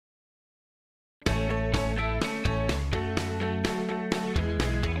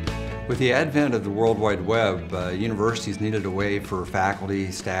With the advent of the World Wide Web, universities needed a way for faculty,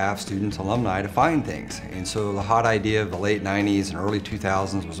 staff, students, alumni to find things. And so the hot idea of the late 90s and early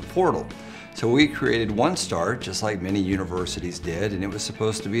 2000s was a portal. So we created One.IU, just like many universities did, and it was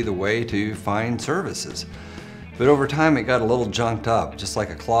supposed to be the way to find services. But over time it got a little junked up, just like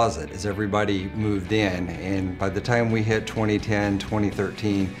a closet, as everybody moved in. And by the time we hit 2010,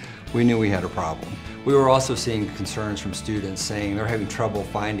 2013, we knew we had a problem. We were also seeing concerns from students saying they're having trouble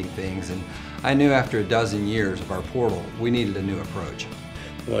finding things, and I knew after a dozen years of our portal, we needed a new approach.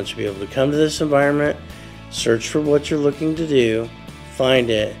 We want you to be able to come to this environment, search for what you're looking to do,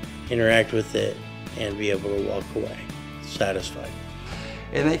 find it, interact with it, and be able to walk away satisfied.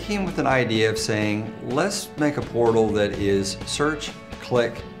 And they came with an idea of saying, let's make a portal that is search,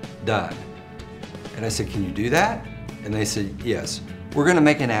 click, done. And I said, can you do that? And they said, yes. We're going to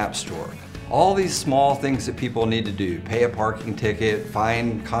make an app store. All these small things that people need to do, pay a parking ticket,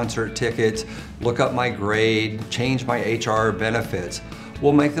 find concert tickets, look up my grade, change my HR benefits,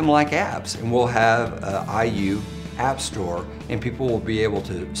 we'll make them like apps, and we'll have an IU app store, and people will be able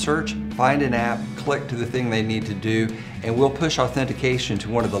to search, find an app, click to the thing they need to do, and we'll push authentication to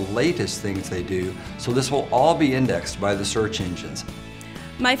one of the latest things they do, so this will all be indexed by the search engines.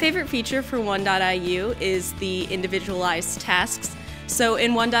 My favorite feature for One.IU is the individualized tasks. So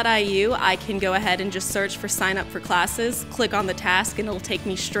in One.IU, I can go ahead and just search for sign up for classes, click on the task, and it'll take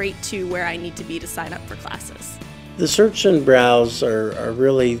me straight to where I need to be to sign up for classes. The search and browse are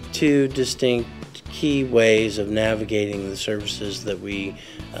really two distinct key ways of navigating the services that we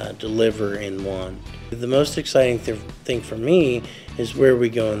deliver in One. The most exciting thing for me is where we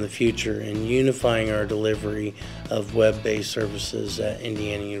go in the future in unifying our delivery of web-based services at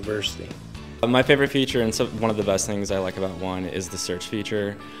Indiana University. My favorite feature, and one of the best things I like about One, is the search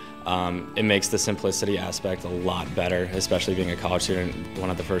feature. It makes the simplicity aspect a lot better, especially being a college student.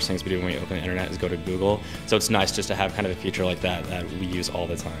 One of the first things we do when we open the internet is go to Google. So it's nice just to have kind of a feature like that that we use all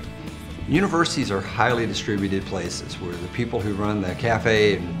the time. Universities are highly distributed places where the people who run the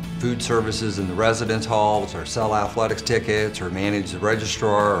cafe and food services in the residence halls, or sell athletics tickets, or manage the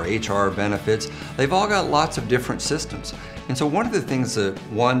registrar or HR benefits, they've all got lots of different systems. And so one of the things that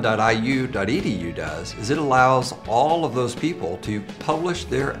One.IU.edu does is it allows all of those people to publish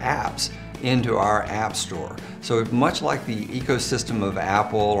their apps into our app store. So much like the ecosystem of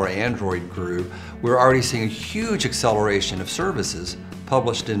Apple or Android grew, we're already seeing a huge acceleration of services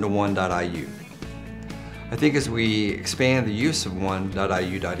published into One.IU. I think as we expand the use of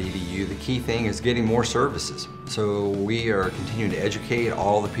One.IU.edu, the key thing is getting more services. So we are continuing to educate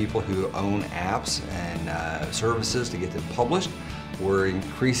all the people who own apps and services to get them published. We're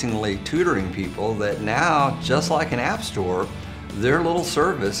increasingly tutoring people that now, just like an app store, their little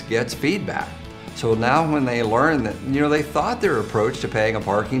service gets feedback. So now when they learn that, they thought their approach to paying a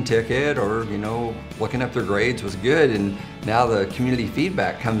parking ticket or, looking up their grades was good, and now the community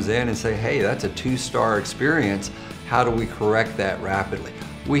feedback comes in and say, hey, that's a 2-star experience. How do we correct that rapidly?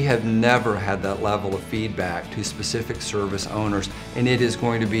 We have never had that level of feedback to specific service owners, and it is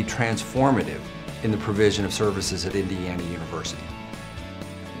going to be transformative in the provision of services at Indiana University.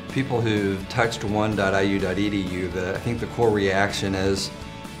 People who've touched One.IU.edu, I think the core reaction is,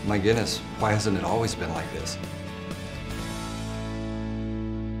 my goodness, why hasn't it always been like this?